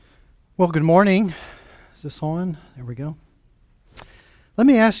Well, good morning. Is this on? There we go. Let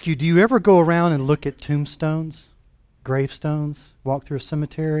me ask you, do you ever go around and look at tombstones, gravestones, walk through a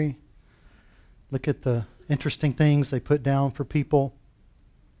cemetery, look at the interesting things they put down for people,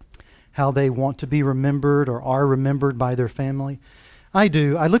 how they want to be remembered or are remembered by their family? I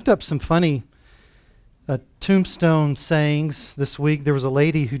do. I looked up some funny tombstone sayings this week. There was a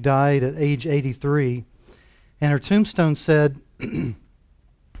lady who died at age 83, and her tombstone said,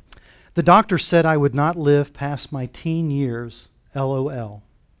 "The doctor said I would not live past my teen years, LOL."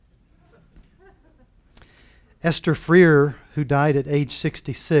 Esther Freer, who died at age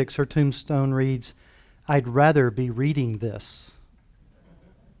 66, her tombstone reads, "I'd rather be reading this."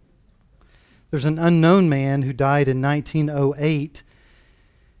 There's an unknown man who died in 1908,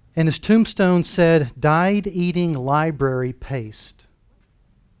 and his tombstone said, "Died eating library paste."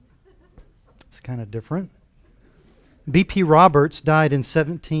 It's kind of different. B.P. Roberts died in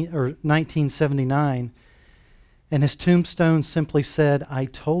 1979, and his tombstone simply said, "I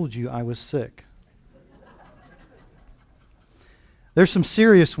told you I was sick." There's some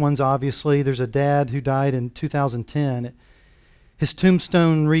serious ones, obviously. There's a dad who died in 2010. His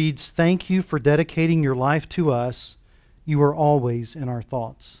tombstone reads, "Thank you for dedicating your life to us. You are always in our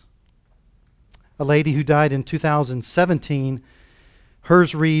thoughts." A lady who died in 2017,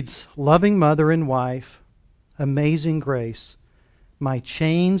 hers reads, "Loving mother and wife, amazing grace, my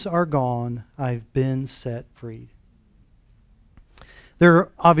chains are gone, I've been set free." There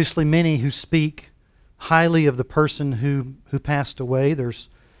are obviously many who speak highly of the person who passed away. There's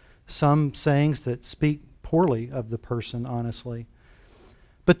some sayings that speak poorly of the person, honestly.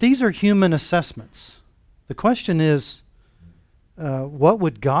 But these are human assessments. The question is, what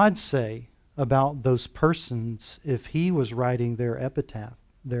would God say about those persons if He was writing their epitaph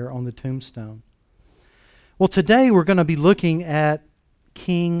there on the tombstone? Well, today we're going to be looking at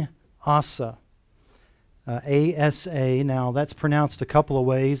King Asa. A-S-A. Now, that's pronounced a couple of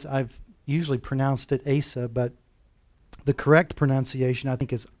ways. I've usually pronounced it Asa, but the correct pronunciation, I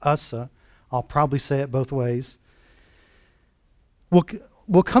think, is Asa. I'll probably say it both ways.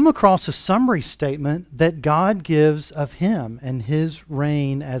 We'll come across a summary statement that God gives of him and his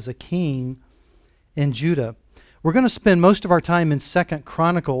reign as a king in Judah. We're going to spend most of our time in 2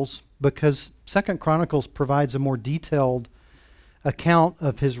 Chronicles because 2 Chronicles provides a more detailed account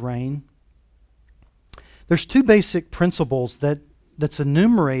of his reign. There's two basic principles that's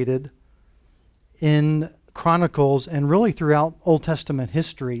enumerated in Chronicles and really throughout Old Testament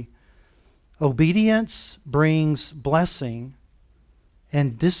history. Obedience brings blessing,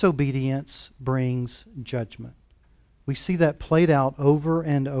 and disobedience brings judgment. We see that played out over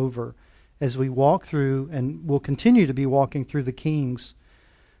and over as we walk through, and we'll continue to be walking through the kings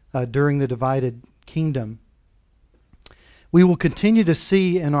during the divided kingdom. We will continue to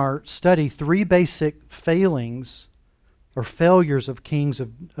see in our study three basic failings or failures of kings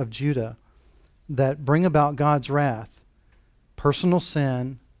of Judah that bring about God's wrath: personal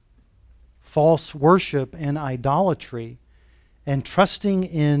sin, false worship and idolatry, and trusting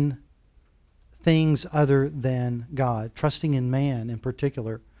in things other than God, trusting in man in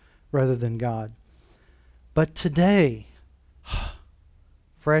particular rather than God. But today,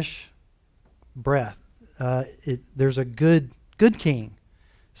 fresh breath. There's a good king.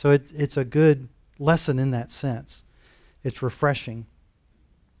 So it's a good lesson in that sense. It's refreshing.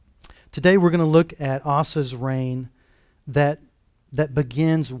 Today we're going to look at Asa's reign that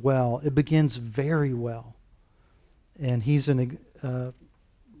begins well. It begins very well. And he's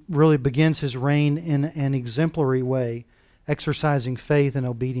really begins his reign in an exemplary way, exercising faith and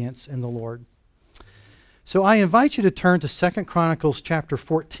obedience in the Lord. So I invite you to turn to 2 Chronicles chapter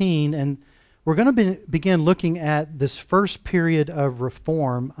 14, and we're going to begin looking at this first period of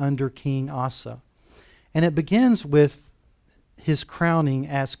reform under King Asa. And it begins with his crowning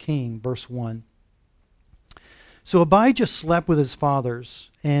as king, verse 1. "So Abijah slept with his fathers,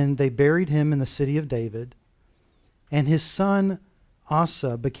 and they buried him in the city of David, and his son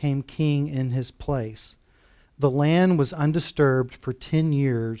Asa became king in his place. The land was undisturbed for 10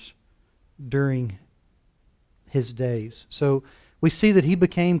 years during his days." So we see that he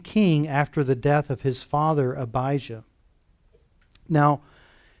became king after the death of his father Abijah. Now,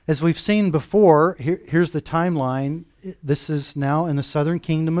 as we've seen before, here's the timeline. This is now in the southern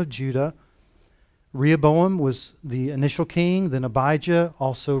kingdom of Judah. Rehoboam was the initial king, then Abijah,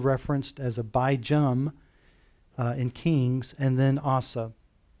 also referenced as Abijam in Kings, and then Asa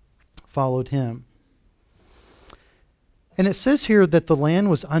followed him. And it says here that the land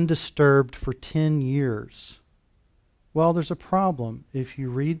was undisturbed for 10 years. Well, there's a problem. If you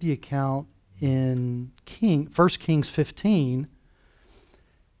read the account in 1 Kings 15,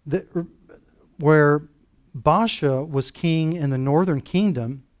 where Baasha was king in the northern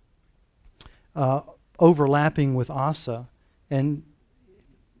kingdom, overlapping with Asa, and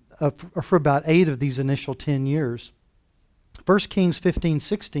for about 8 of these initial 10 years. 1 Kings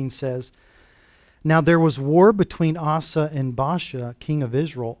 15:16 says, "Now there was war between Asa and Baasha, king of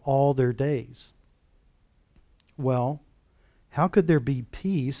Israel, all their days." Well, how could there be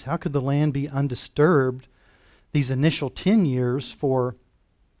peace? How could the land be undisturbed these initial 10 years for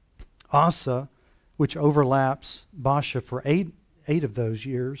Asa, which overlaps Baasha for eight of those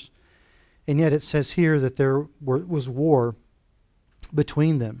years? And yet it says here that there was war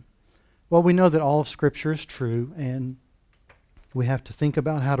between them. Well, we know that all of Scripture is true, and we have to think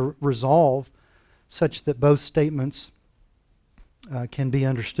about how to resolve such that both statements can be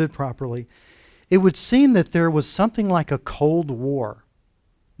understood properly. It would seem that there was something like a Cold War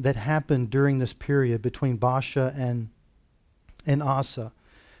that happened during this period between Baasha and Asa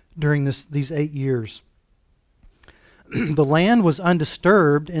during these 8 years. The land was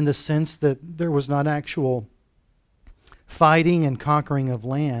undisturbed in the sense that there was not actual fighting and conquering of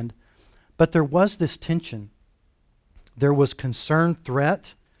land, but there was this tension. There was concerned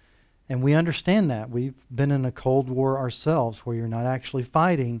threat, and we understand that. We've been in a Cold War ourselves where you're not actually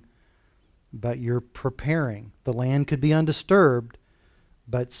fighting, but you're preparing. The land could be undisturbed,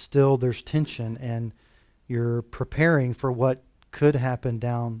 but still there's tension, and you're preparing for what could happen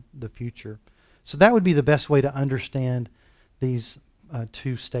down the future. So that would be the best way to understand these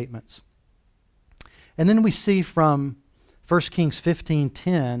 2 statements. And then we see from 1 Kings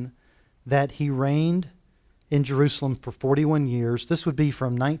 15:10 that he reigned in Jerusalem for 41 years. This would be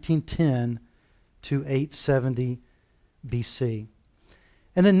from 1910 to 870 BC.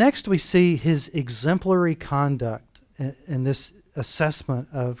 And then next we see his exemplary conduct in this assessment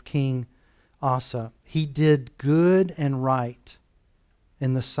of King Asa. He did good and right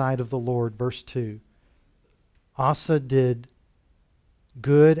in the sight of the Lord. Verse 2. Asa did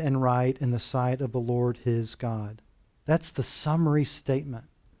good and right in the sight of the Lord his God. That's the summary statement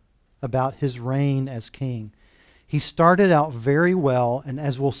about his reign as king. He started out very well, and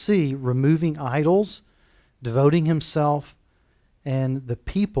as we'll see, removing idols, devoting himself and the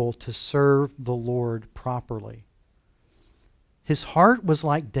people to serve the Lord properly. His heart was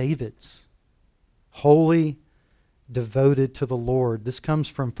like David's, holy, devoted to the Lord. This comes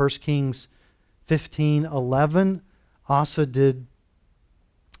from 1 Kings 15:11. Asa did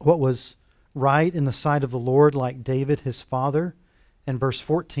what was right in the sight of the Lord like David his father. And verse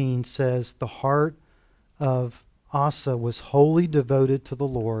 14 says, the heart of Asa was wholly devoted to the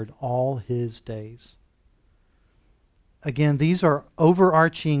Lord all his days. Again, these are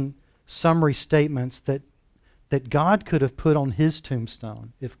overarching summary statements that God could have put on his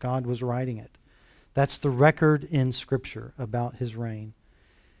tombstone if God was writing it. That's the record in Scripture about his reign.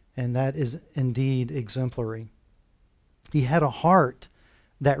 And that is indeed exemplary. He had a heart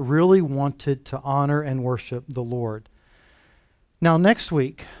that really wanted to honor and worship the Lord. Now, next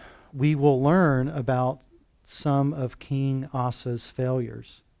week, we will learn about some of King Asa's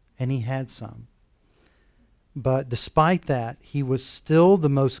failures, and he had some. But despite that, he was still the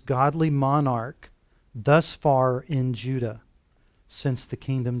most godly monarch thus far in Judah since the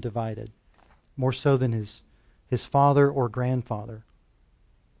kingdom divided, more so than his father or grandfather.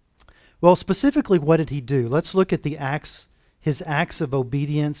 Well, specifically, what did he do? Let's look at his acts of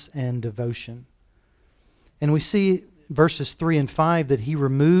obedience and devotion. And we see verses 3 and 5 that he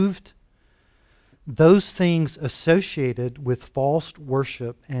removed those things associated with false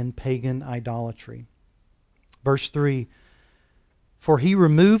worship and pagan idolatry. Verse 3, for he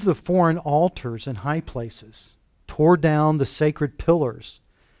removed the foreign altars and high places, tore down the sacred pillars,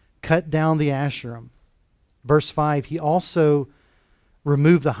 cut down the Asherim. Verse 5, he also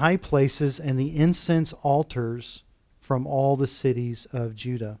removed the high places and the incense altars from all the cities of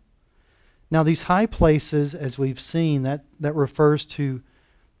Judah. Now these high places, as we've seen, that refers to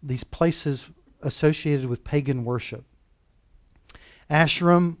these places associated with pagan worship.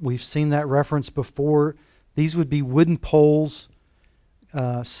 Asherim, we've seen that reference before. These would be wooden poles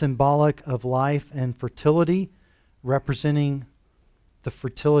symbolic of life and fertility, representing the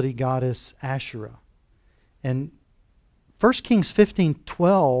fertility goddess Asherah. And 1 Kings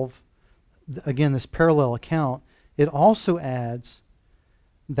 15:12, again, this parallel account, it also adds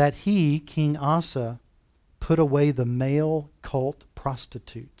that he, King Asa, put away the male cult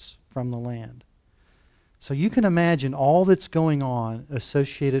prostitutes from the land. So you can imagine all that's going on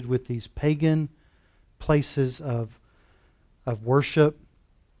associated with these pagan places of worship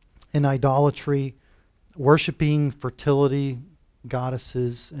and idolatry, worshiping fertility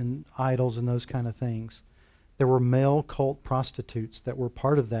goddesses and idols and those kind of things. There were male cult prostitutes that were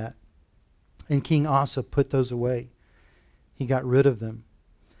part of that. And King Asa put those away. He got rid of them.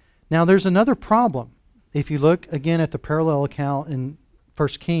 Now there's another problem. If you look again at the parallel account in 1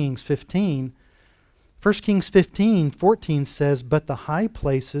 Kings 15, 1 Kings 15:14 says, "But the high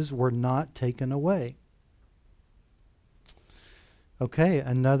places were not taken away." Okay,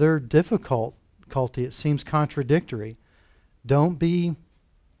 another difficulty. It seems contradictory. Don't be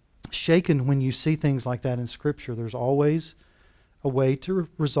shaken when you see things like that in Scripture. There's always a way to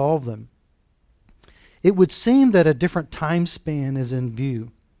resolve them. It would seem that a different time span is in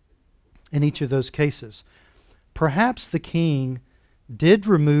view in each of those cases. Perhaps the king did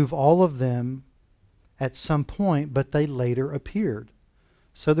remove all of them at some point, but they later appeared.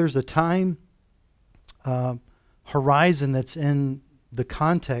 So there's a time horizon that's in the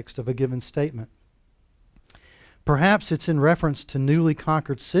context of a given statement. Perhaps it's in reference to newly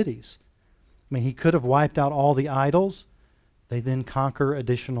conquered cities. I mean, he could have wiped out all the idols. They then conquer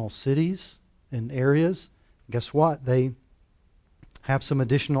additional cities and areas. Guess what? They have some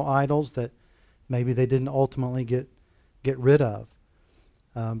additional idols that maybe they didn't ultimately get rid of.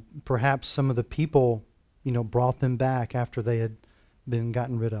 Perhaps some of the people, brought them back after they had been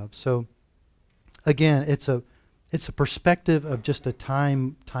gotten rid of. So again, it's a perspective of just a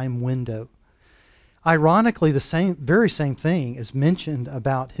time window. Ironically, the very same thing is mentioned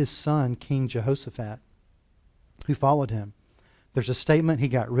about his son, King Jehoshaphat, who followed him. There's a statement he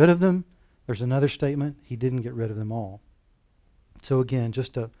got rid of them. There's another statement he didn't get rid of them all. So again,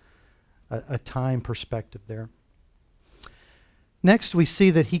 just a time perspective there. Next, we see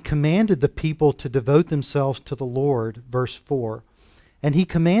that he commanded the people to devote themselves to the Lord, verse 4. And he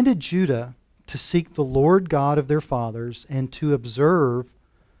commanded Judah to seek the Lord God of their fathers and to observe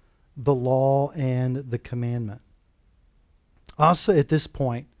the law and the commandment. Asa at this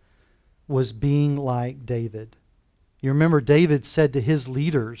point was being like David. You remember David said to his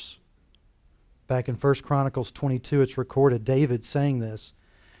leaders, back in 1 Chronicles 22, it's recorded, David saying this,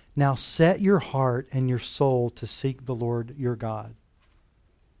 "Now set your heart and your soul to seek the Lord your God."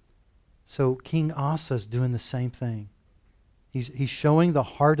 So King Asa is doing the same thing. He's showing the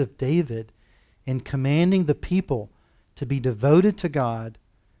heart of David in commanding the people to be devoted to God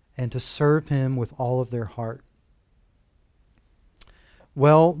and to serve him with all of their heart.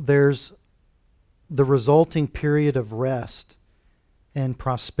 Well, there's the resulting period of rest and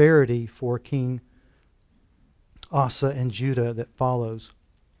prosperity for King Asa and Judah that follows.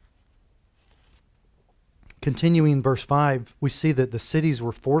 Continuing in verse 5, we see that the cities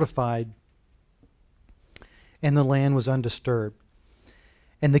were fortified and the land was undisturbed.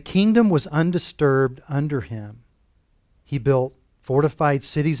 And the kingdom was undisturbed under him. He built fortified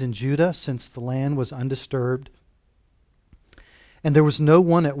cities in Judah since the land was undisturbed. And there was no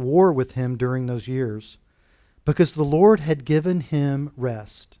one at war with him during those years, because the Lord had given him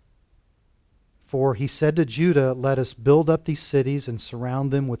rest. For he said to Judah, "Let us build up these cities and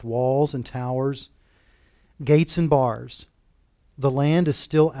surround them with walls and towers, gates and bars. The land is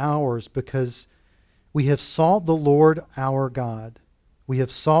still ours because we have sought the Lord our God. We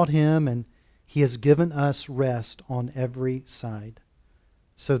have sought him, and he has given us rest on every side."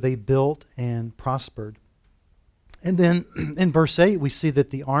 So they built and prospered. And then in verse 8, we see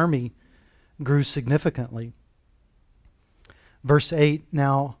that the army grew significantly. Verse 8,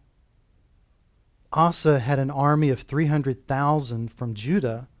 "Now Asa had an army of 300,000 from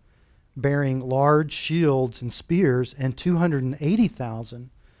Judah, bearing large shields and spears, and 280,000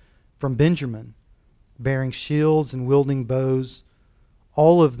 from Benjamin, bearing shields and wielding bows.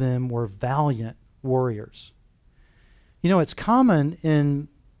 All of them were valiant warriors." It's common in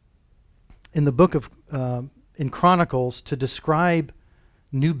the book of in Chronicles to describe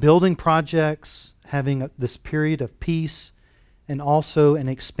new building projects having this period of peace and also an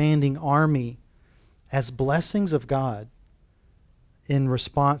expanding army as blessings of God in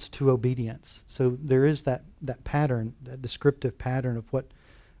response to obedience. So there is that pattern, that descriptive pattern of what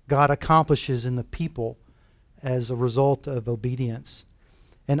God accomplishes in the people as a result of obedience.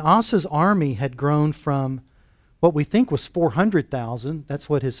 And Asa's army had grown from what we think was 400,000. That's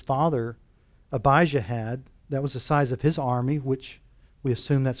what his father Abijah had. That was the size of his army, which we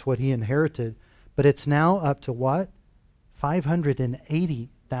assume that's what he inherited. But it's now up to what?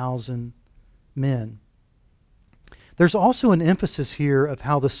 580,000 men. There's also an emphasis here of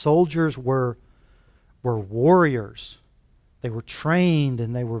how the soldiers were warriors. They were trained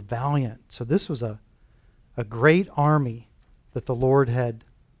and they were valiant. So this was a great army that the Lord had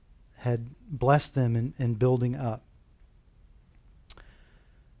blessed them in building up.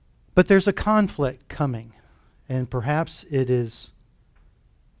 But there's a conflict coming, and perhaps it is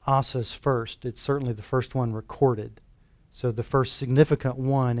Asa's first. It's certainly the first one recorded. So the first significant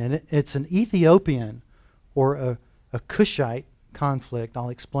one. And it's an Ethiopian or a Cushite conflict. I'll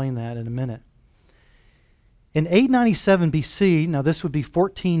explain that in a minute. In 897 BC, now this would be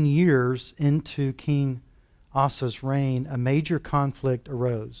 14 years into King Asa's reign, a major conflict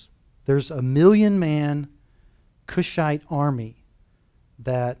arose. There's a 1,000,000-man Cushite army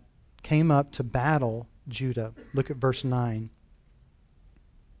that came up to battle Judah. Look at verse 9.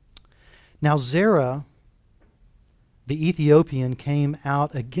 Now Zerah, the Ethiopian, came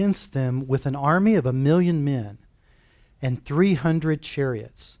out against them with an army of 1,000,000 men and 300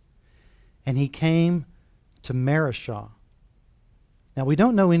 chariots. And he came to Marishah. Now we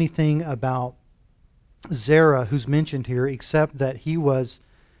don't know anything about Zerah, who's mentioned here, except that he was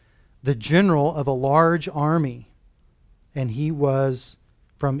the general of a large army, and he was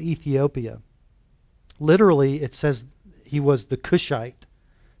from Ethiopia. Literally, it says he was the Cushite.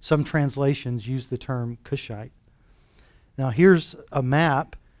 Some translations use the term Cushite. Now here's a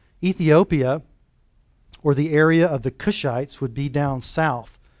map. Ethiopia, or the area of the Cushites, would be down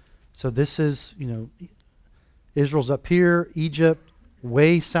south. So this is, Israel's up here. Egypt,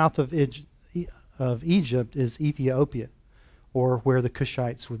 way south of Egypt is Ethiopia, or where the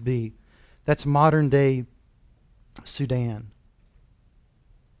Cushites would be. That's modern-day Sudan.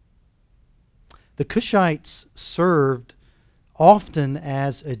 The Cushites served often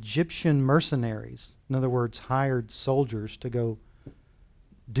as Egyptian mercenaries. In other words, hired soldiers to go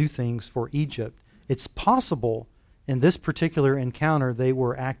do things for Egypt. It's possible in this particular encounter they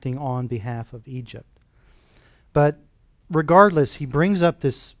were acting on behalf of Egypt. But regardless, he brings up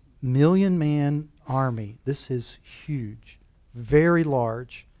this 1,000,000-man army. This is huge, very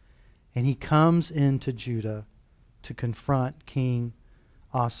large. And he comes into Judah to confront King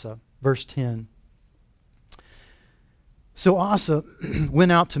Asa. Verse 10. So Asa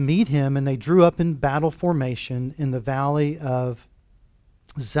went out to meet him, and they drew up in battle formation in the valley of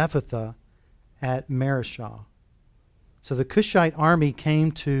Zephathah at Marishah. So the Cushite army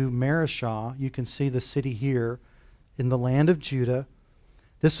came to Marishah. You can see the city here in the land of Judah.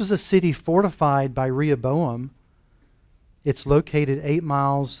 This was a city fortified by Rehoboam. It's located 8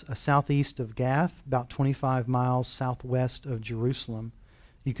 miles southeast of Gath, about 25 miles southwest of Jerusalem.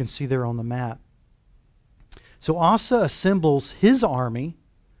 You can see there on the map. So Asa assembles his army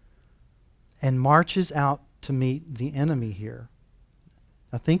and marches out to meet the enemy here.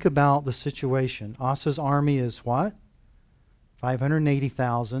 Now think about the situation. Asa's army is what?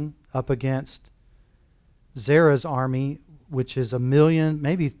 580,000 up against Zerah's army, which is 1,000,000,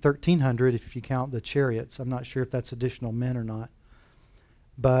 maybe 1,300 if you count the chariots. I'm not sure if that's additional men or not.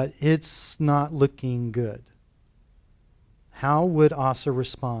 But it's not looking good. How would Asa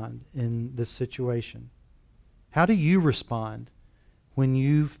respond in this situation? How do you respond when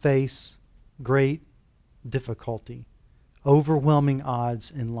you face great difficulty, overwhelming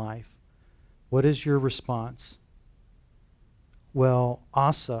odds in life? What is your response? Well,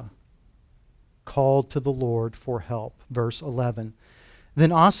 Asa called to the Lord for help. Verse 11.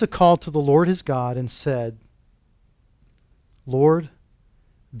 Then Asa called to the Lord his God and said, Lord,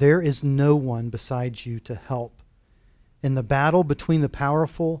 there is no one besides you to help in the battle between the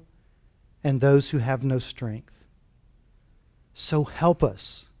powerful and those who have no strength. So help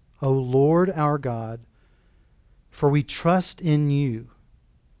us, O Lord our God, for we trust in you,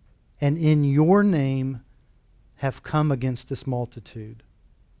 and in your name have come against this multitude.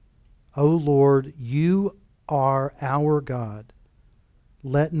 O Lord, you are our God.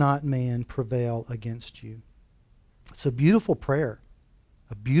 Let not man prevail against you. It's a beautiful prayer,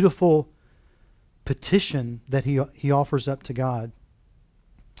 a beautiful petition that he offers up to God.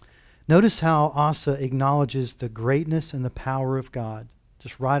 Notice how Asa acknowledges the greatness and the power of God,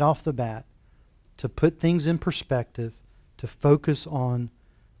 just right off the bat, to put things in perspective, to focus on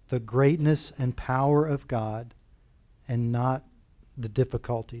the greatness and power of God and not the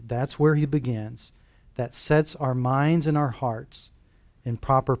difficulty. That's where he begins. That sets our minds and our hearts in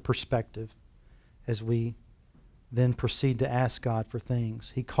proper perspective as we then proceed to ask God for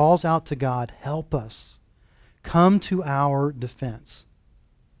things. He calls out to God, help us. Come to our defense.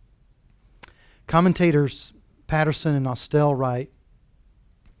 Commentators Patterson and Austell write,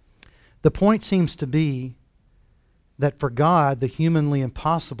 the point seems to be that for God, the humanly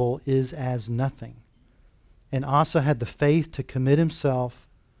impossible is as nothing. And Asa had the faith to commit himself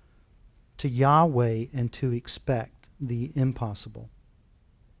to Yahweh and to expect the impossible.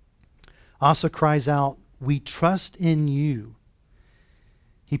 Asa cries out, we trust in you.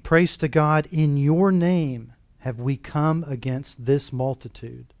 He prays to God, in your name have we come against this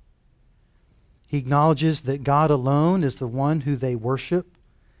multitude. He acknowledges that God alone is the one who they worship,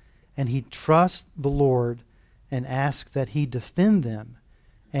 and he trusts the Lord and asks that he defend them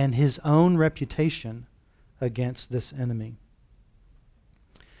and his own reputation against this enemy.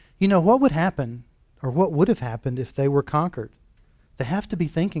 You know, what would happen, or what would have happened if they were conquered? They have to be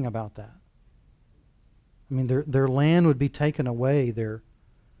thinking about that. I mean, their land would be taken away, their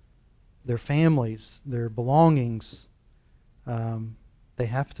families, their belongings. They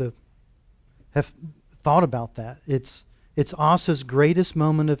have to have thought about that. It's Asa's greatest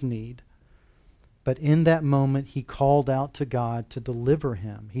moment of need, but in that moment he called out to God to deliver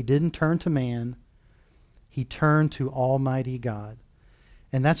him. He didn't turn to man. He turned to Almighty God.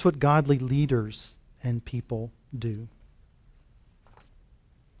 And that's what godly leaders and people do.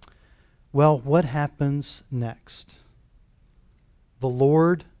 Well, what happens next? The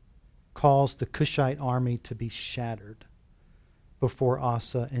Lord caused the Cushite army to be shattered before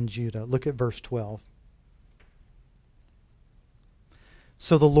Asa and Judah. Look at verse 12.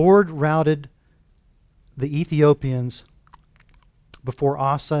 So the Lord routed the Ethiopians before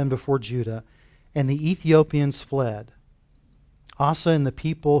Asa and before Judah, and the Ethiopians fled. Asa and the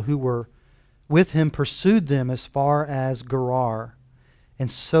people who were with him pursued them as far as Gerar, and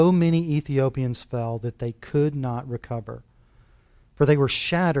so many Ethiopians fell that they could not recover, for they were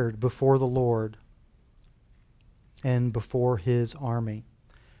shattered before the Lord and before his army.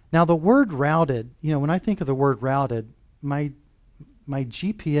 Now the word routed, when I think of the word routed, my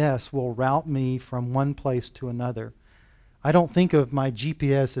GPS will route me from one place to another. I don't think of my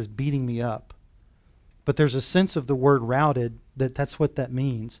GPS as beating me up, but there's a sense of the word routed that's what that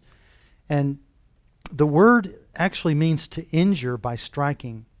means. And the word actually means to injure by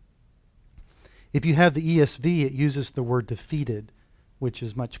striking. If you have the ESV, it uses the word defeated, which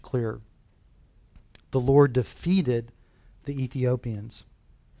is much clearer. The Lord defeated the Ethiopians.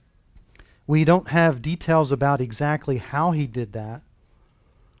 We don't have details about exactly how he did that,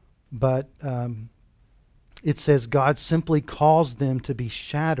 but it says God simply caused them to be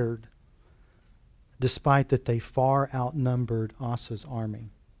shattered despite that they far outnumbered Asa's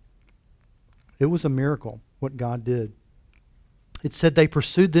army. It was a miracle what God did. It said they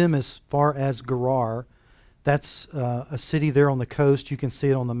pursued them as far as Gerar. That's a city there on the coast. You can see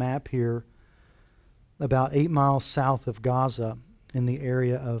it on the map here, about 8 miles south of Gaza in the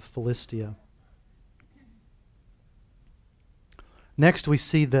area of Philistia. Next, we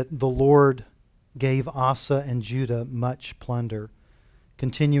see that the Lord gave Asa and Judah much plunder.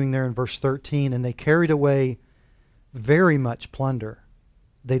 Continuing there in verse 13, and they carried away very much plunder.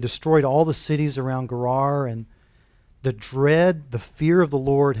 They destroyed all the cities around Gerar, and the dread, the fear of the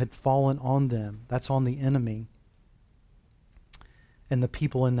Lord had fallen on them. That's on the enemy and the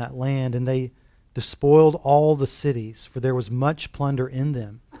people in that land. And they despoiled all the cities, for there was much plunder in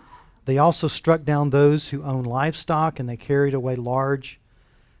them. They also struck down those who owned livestock, and they carried away large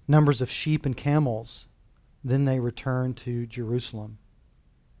numbers of sheep and camels. Then they returned to Jerusalem.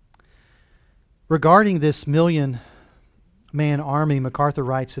 Regarding this 1,000,000-man army, MacArthur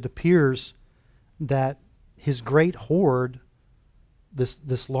writes, it appears that his great horde,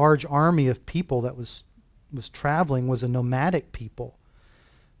 this large army of people that was traveling, was a nomadic people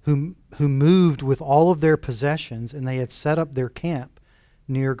who moved with all of their possessions, and they had set up their camp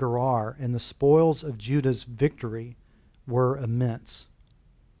near Gerar, and the spoils of Judah's victory were immense.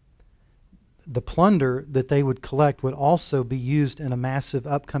 The plunder that they would collect would also be used in a massive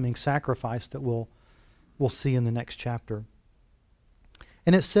upcoming sacrifice that we'll see in the next chapter.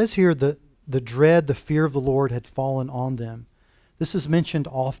 And it says here that the dread, the fear of the Lord had fallen on them. This is mentioned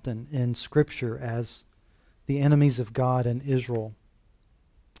often in Scripture as the enemies of God and Israel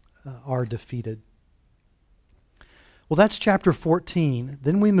are defeated. Well, that's chapter 14.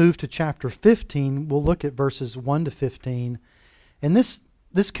 Then we move to chapter 15. We'll look at verses 1 to 15. And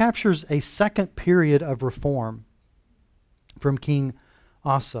this captures a second period of reform from King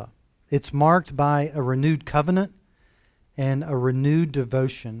Asa. It's marked by a renewed covenant and a renewed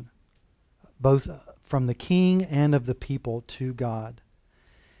devotion, both from the king and of the people to God.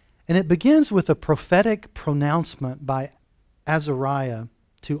 And it begins with a prophetic pronouncement by Azariah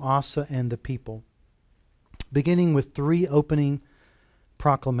to Asa and the people, beginning with 3 opening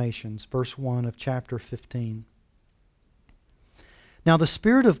proclamations. Verse 1 of chapter 15. Now the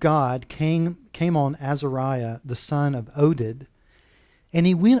Spirit of God came on Azariah, the son of Oded, and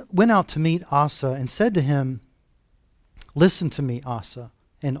he went out to meet Asa and said to him, "Listen to me, Asa,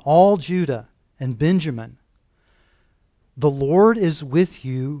 and all Judah and Benjamin. The Lord is with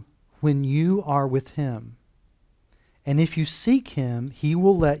you when you are with him. And if you seek him, he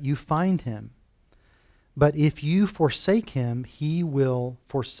will let you find him. But if you forsake him, he will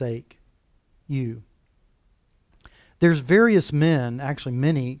forsake you." There's various men, actually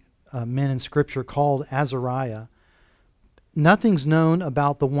many men in Scripture called Azariah. Nothing's known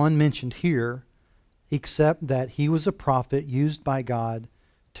about the one mentioned here except that he was a prophet used by God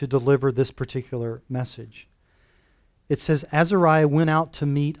to deliver this particular message. It says Azariah went out to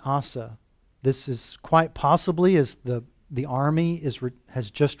meet Asa. This is quite possibly as the army has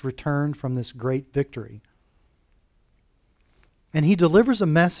just returned from this great victory. And he delivers a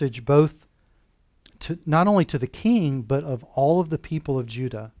message both to not only to the king, but of all of the people of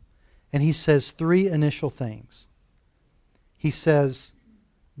Judah. And he says three initial things. He says,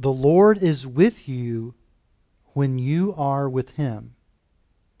 "The Lord is with you when you are with him.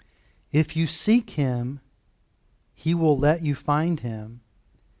 If you seek him, he will let you find him.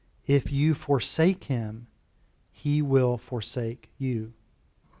 If you forsake him, he will forsake you."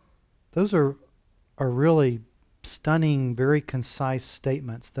 Those are really stunning, very concise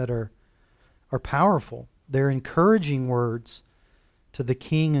statements that are powerful. They're encouraging words to the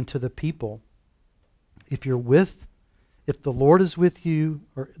king and to the people. If the Lord is with you,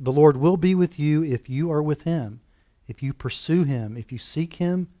 or the Lord will be with you if you are with him. If you pursue him, if you seek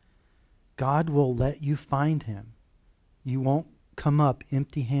him, God will let you find him. You won't come up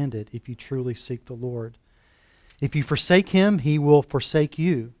empty-handed if you truly seek the Lord. If you forsake him, he will forsake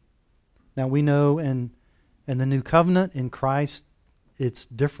you. Now we know in the new covenant in Christ, it's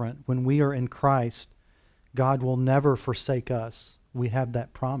different. When we are in Christ, God will never forsake us. We have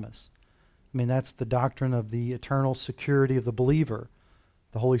that promise. I mean, that's the doctrine of the eternal security of the believer.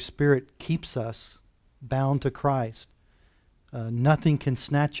 The Holy Spirit keeps us bound to Christ. Nothing can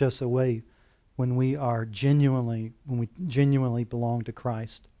snatch us away when we genuinely belong to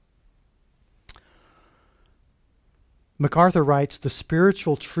Christ. MacArthur writes, the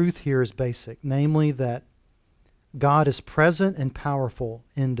spiritual truth here is basic, namely that God is present and powerful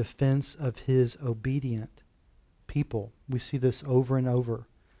in defense of his obedient people. We see this over and over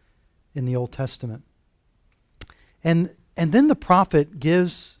in the Old Testament. And then the prophet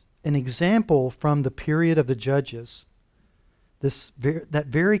gives an example from the period of the Judges. That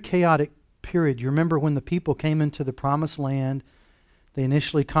very chaotic period. You remember when the people came into the promised land, they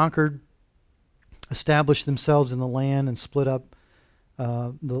initially conquered, established themselves in the land and split up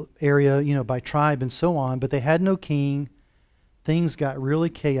the area, by tribe and so on, but they had no king. Things got really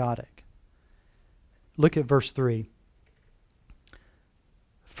chaotic. Look at verse 3.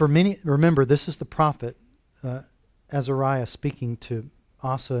 Remember, this is the prophet Azariah speaking to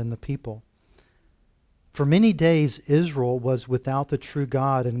Asa and the people. For many days Israel was without the true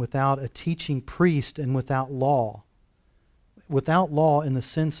God and without a teaching priest and without law. Without law in the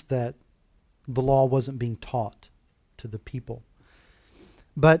sense that the law wasn't being taught to the people.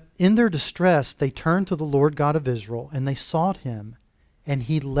 But in their distress, they turned to the Lord God of Israel, and they sought him, and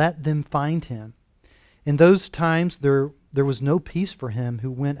he let them find him. In those times there was no peace for him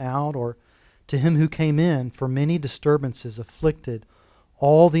who went out or to him who came in, for many disturbances afflicted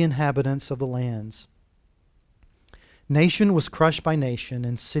all the inhabitants of the lands. Nation was crushed by nation,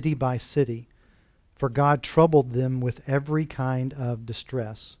 and city by city, for God troubled them with every kind of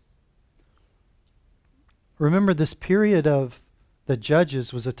distress. Remember, this period of the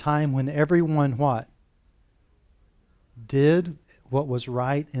Judges was a time when everyone what? Did what was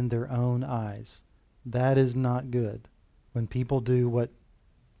right in their own eyes. That is not good, when people do what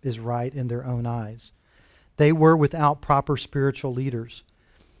is right in their own eyes. They were without proper spiritual leaders.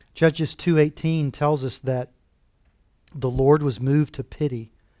 Judges 2:18 tells us that the Lord was moved to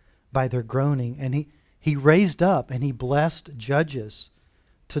pity by their groaning, and he raised up and he blessed judges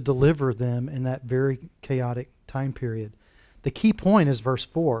to deliver them in that very chaotic time period. The key point is verse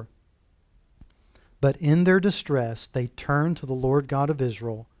 4. But in their distress they turned to the Lord God of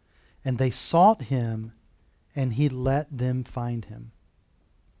Israel, and they sought him, and he let them find him.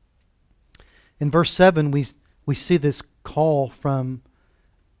 In verse 7, we see this call from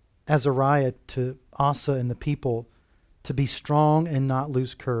Azariah to Asa and the people to be strong and not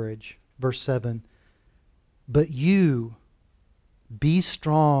lose courage. Verse 7, but you be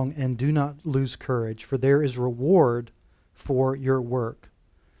strong and do not lose courage, for there is reward for your work.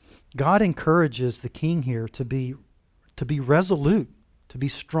 God encourages the king here to be resolute, to be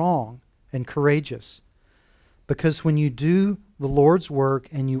strong and courageous. Because when you do the Lord's work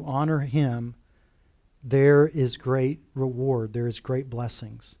and you honor him, there is great reward. There is great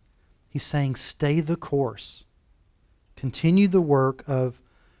blessings. He's saying, stay the course. Continue the work of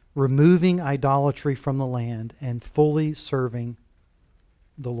removing idolatry from the land and fully serving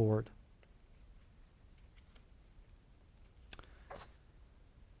the Lord.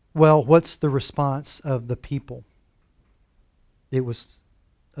 Well, what's the response of the people? It was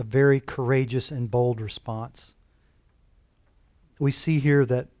a very courageous and bold response. We see here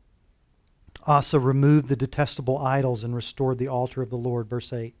that Asa removed the detestable idols and restored the altar of the Lord.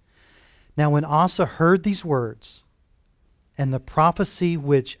 Verse 8. Now when Asa heard these words, and the prophecy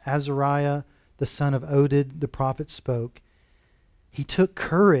which Azariah the son of Oded the prophet spoke, he took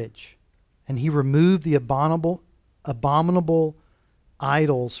courage, and he removed the abominable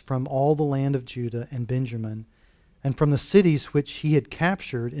idols from all the land of Judah and Benjamin, and from the cities which he had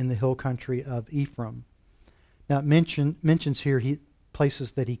captured in the hill country of Ephraim. Now it mentions here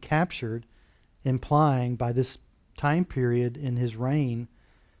places that he captured, implying by this time period in his reign,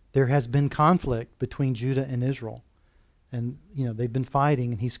 there has been conflict between Judah and Israel. And, they've been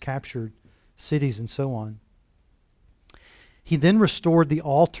fighting, and he's captured cities and so on. He then restored the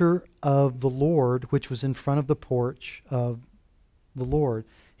altar of the Lord, which was in front of the porch of the Lord.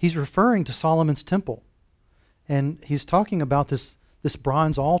 He's referring to Solomon's temple. And he's talking about this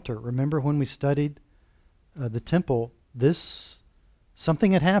bronze altar. Remember when we studied the temple,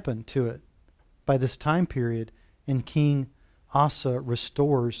 something had happened to it by this time period, and King Asa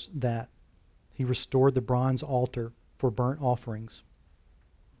restores that. He restored the bronze altar for burnt offerings.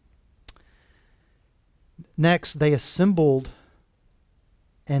 Next, they assembled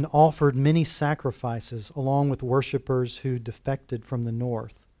and offered many sacrifices along with worshipers who defected from the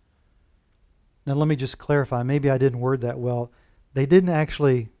north. Now let me just clarify, maybe I didn't word that well. They didn't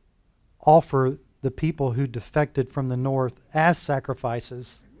actually offer the people who defected from the north as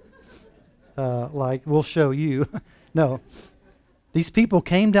sacrifices, like we'll show you. No. These people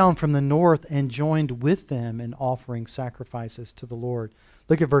came down from the north and joined with them in offering sacrifices to the Lord.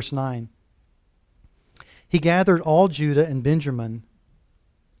 Look at verse 9. He gathered all Judah and Benjamin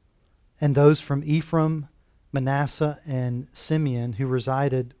and those from Ephraim, Manasseh, and Simeon who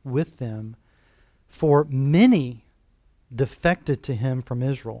resided with them, for many defected to him from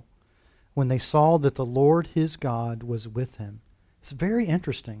Israel when they saw that the Lord his God was with him. It's very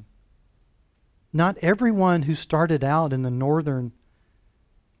interesting. Not everyone who started out in the northern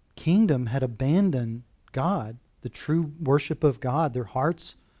kingdom had abandoned God, the true worship of God. Their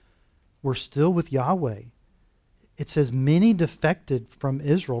hearts were still with Yahweh. It says many defected from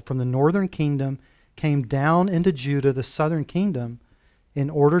Israel, from the northern kingdom, came down into Judah, the southern kingdom, in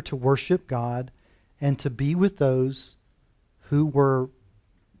order to worship God and to be with those who were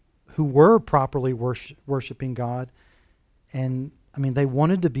properly worshiping God. And they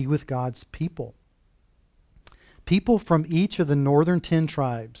wanted to be with God's people. People from each of the northern 10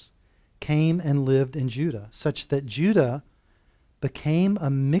 tribes came and lived in Judah, such that Judah became a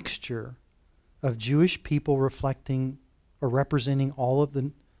mixture of Jewish people reflecting or representing all of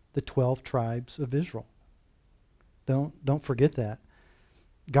the 12 tribes of Israel. Don't forget that.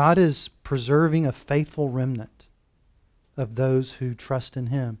 God is preserving a faithful remnant of those who trust in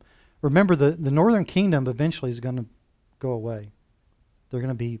Him. Remember, the northern kingdom eventually is going to go away. They're going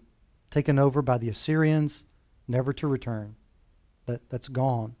to be taken over by the Assyrians, never to return. That's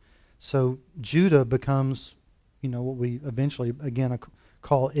gone. So Judah becomes, what we eventually, again,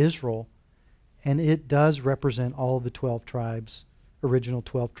 call Israel, and it does represent all of the 12 tribes, original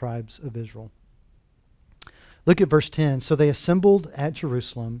 12 tribes of Israel. Look at verse 10. So they assembled at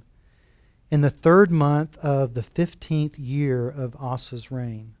Jerusalem in the 3rd month of the 15th year of Asa's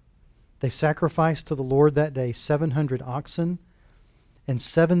reign. They sacrificed to the Lord that day 700 oxen and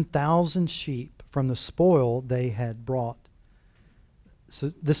 7,000 sheep from the spoil they had brought.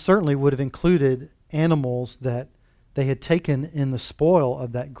 So this certainly would have included animals that they had taken in the spoil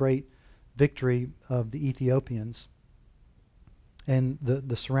of that great victory of the Ethiopians and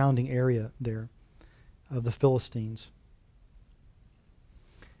the surrounding area there of the Philistines.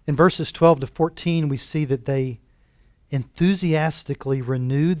 In verses 12 to 14, we see that they enthusiastically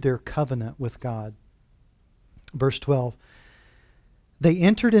renewed their covenant with God. Verse 12, they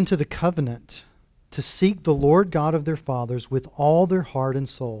entered into the covenant to seek the Lord God of their fathers with all their heart and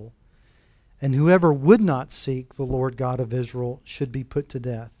soul, and whoever would not seek the Lord God of Israel should be put to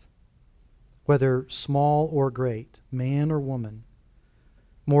death, whether small or great, man or woman.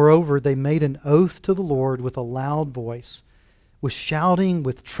 Moreover, they made an oath to the Lord with a loud voice, with shouting,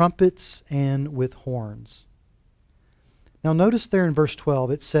 with trumpets, and with horns. Now notice there in verse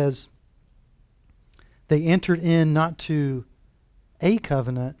 12, it says, they entered in not to a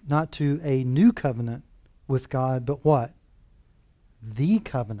covenant, not to a new covenant with God, but what? The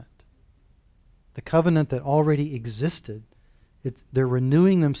covenant. The covenant that already existed. They're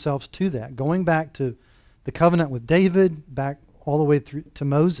renewing themselves to that, going back to the covenant with David, back all the way through to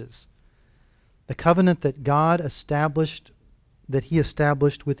Moses. The covenant that God established, that He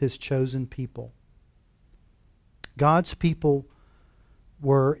established with His chosen people. God's people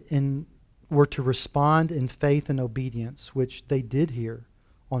were to respond in faith and obedience, which they did here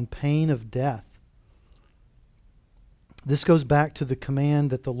on pain of death. This goes back to the command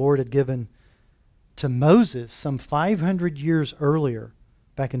that the Lord had given to Moses some 500 years earlier,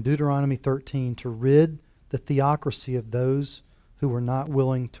 back in Deuteronomy 13, to rid the theocracy of those who were not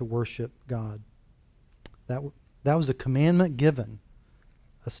willing to worship God. That was a commandment given,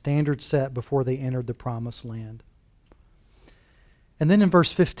 a standard set before they entered the promised land. And then in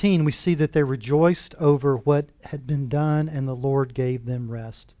verse 15, we see that they rejoiced over what had been done, and the Lord gave them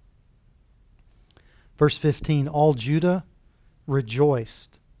rest. Verse 15, all Judah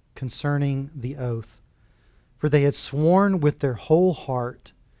rejoiced concerning the oath, for they had sworn with their whole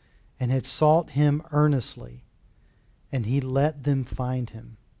heart and had sought him earnestly, and he let them find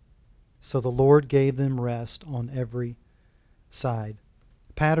him. So the Lord gave them rest on every side.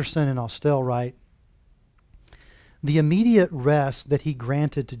 Patterson and Austell write, the immediate rest that he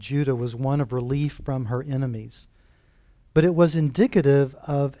granted to Judah was one of relief from her enemies, but it was indicative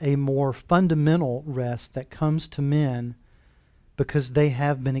of a more fundamental rest that comes to men because they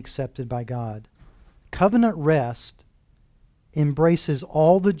have been accepted by God. Covenant rest embraces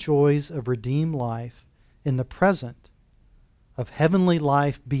all the joys of redeemed life in the present, of heavenly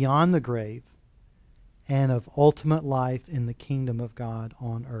life beyond the grave, and of ultimate life in the kingdom of God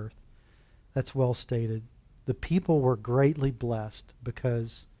on earth. That's well stated. The people were greatly blessed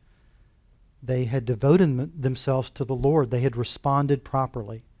because they had devoted themselves to the Lord. They had responded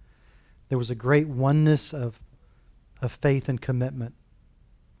properly. There was a great oneness of faith and commitment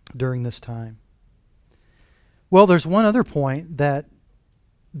during this time. Well, there's one other point that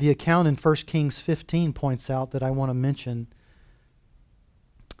the account in 1 Kings 15 points out that I want to mention.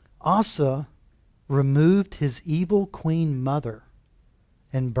 Asa removed his evil queen mother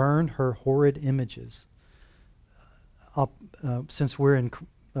and burned her horrid images. Since we're in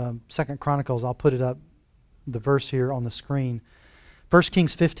 2 Chronicles, I'll put it up, the verse here on the screen. 1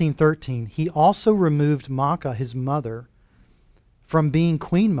 Kings 15:13. He also removed Maacah, his mother, from being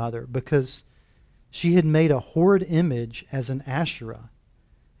queen mother because she had made a horrid image as an Asherah.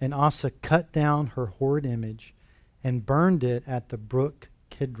 And Asa cut down her horrid image and burned it at the brook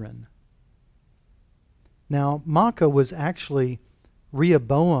Kidron. Now, Maacah was actually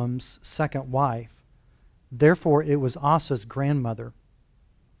Rehoboam's second wife. Therefore, it was Asa's grandmother.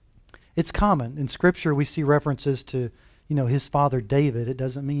 It's common. In Scripture, we see references to, his father David. It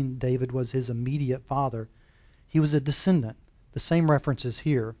doesn't mean David was his immediate father. He was a descendant. The same reference is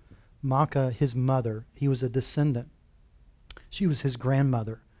here. Maacah, his mother, he was a descendant. She was his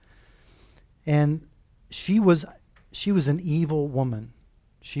grandmother. And she was an evil woman.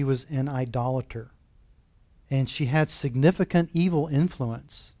 She was an idolater. And she had significant evil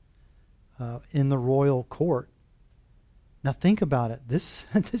influence in the royal court. Now think about it. This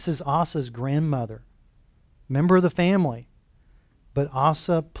is Asa's grandmother, member of the family. But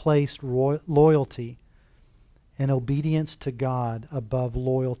Asa placed loyalty and obedience to God above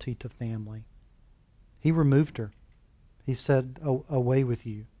loyalty to family. He removed her. He said, away with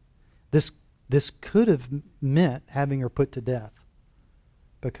you. This could have meant having her put to death.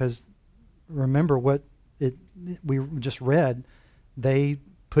 Because remember what we just read, they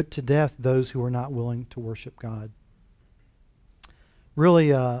put to death those who were not willing to worship God.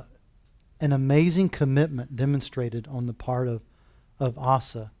 Really an amazing commitment demonstrated on the part of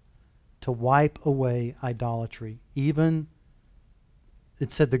Asa to wipe away idolatry. Even,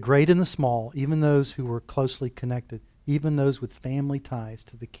 it said the great and the small, even those who were closely connected, even those with family ties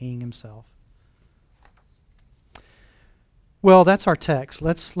to the king himself. Well, that's our text.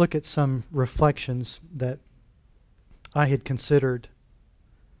 Let's look at some reflections that I had considered.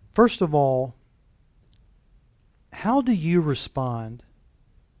 First of all, how do you respond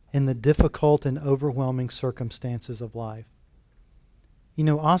in the difficult and overwhelming circumstances of life?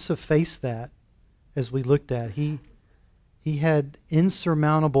 Asa faced that as we looked at. He had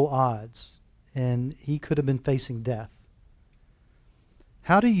insurmountable odds, and he could have been facing death.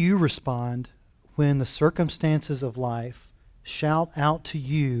 How do you respond when the circumstances of life shout out to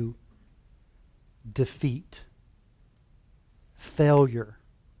you defeat, failure,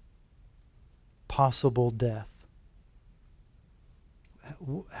 possible death?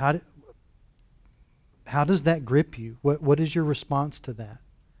 How does that grip you? What is your response to that?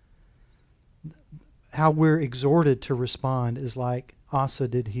 How we're exhorted to respond is like Asa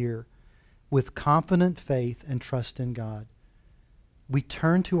did here, with confident faith and trust in God. We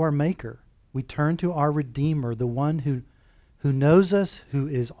turn to our Maker. We turn to our Redeemer, the one who knows us, who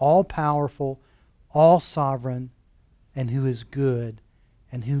is all-powerful, all-sovereign, and who is good,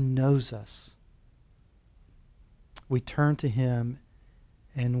 and who knows us. We turn to Him,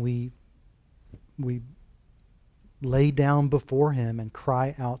 and we lay down before Him and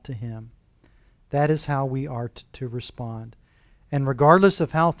cry out to Him. That is how we are to respond. And regardless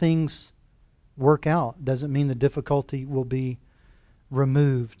of how things work out, doesn't mean the difficulty will be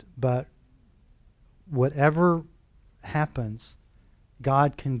removed, but whatever happens,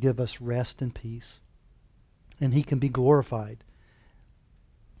 God can give us rest and peace, and He can be glorified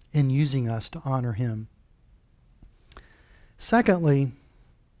in using us to honor Him. Secondly,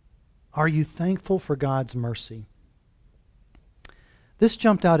 are you thankful for God's mercy? This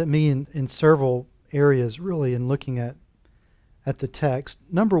jumped out at me in several areas, really, in looking at the text.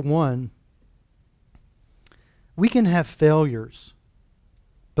 Number one, we can have failures,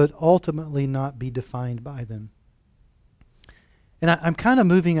 but ultimately not be defined by them. And I'm kind of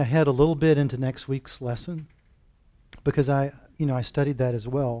moving ahead a little bit into next week's lesson, because I studied that as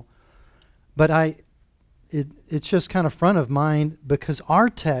well. But it's just kind of front of mind because our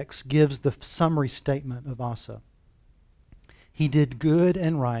text gives the summary statement of Asa. He did good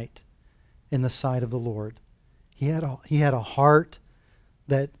and right in the sight of the Lord. He had a heart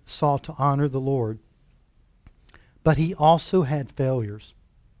that sought to honor the Lord. But he also had failures.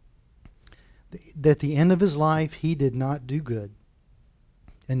 At the end of his life, he did not do good.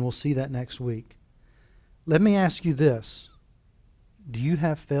 And we'll see that next week. Let me ask you this. Do you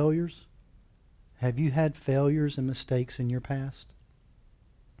have failures? Have you had failures and mistakes in your past?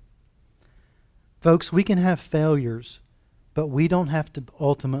 Folks, we can have failures, but we don't have to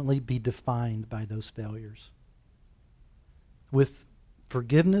ultimately be defined by those failures. With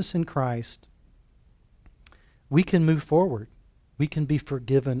forgiveness in Christ, we can move forward. We can be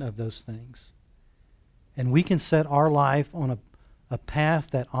forgiven of those things. And we can set our life on a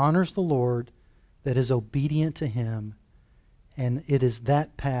path that honors the Lord, that is obedient to Him, and it is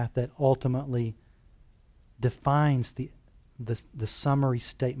that path that ultimately defines the summary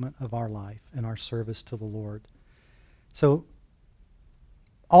statement of our life and our service to the Lord. So,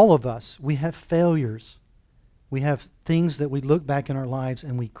 all of us, we have failures. We have things that we look back in our lives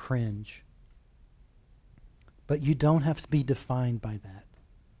and we cringe. But you don't have to be defined by that.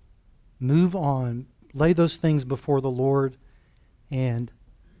 Move on. Lay those things before the Lord and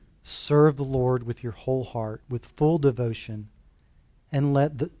serve the Lord with your whole heart, with full devotion, and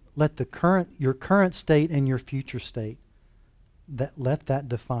let your current state and your future state, let that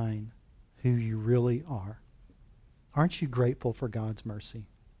define who you really are. Aren't you grateful for God's mercy?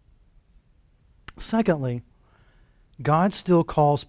 Secondly, God still calls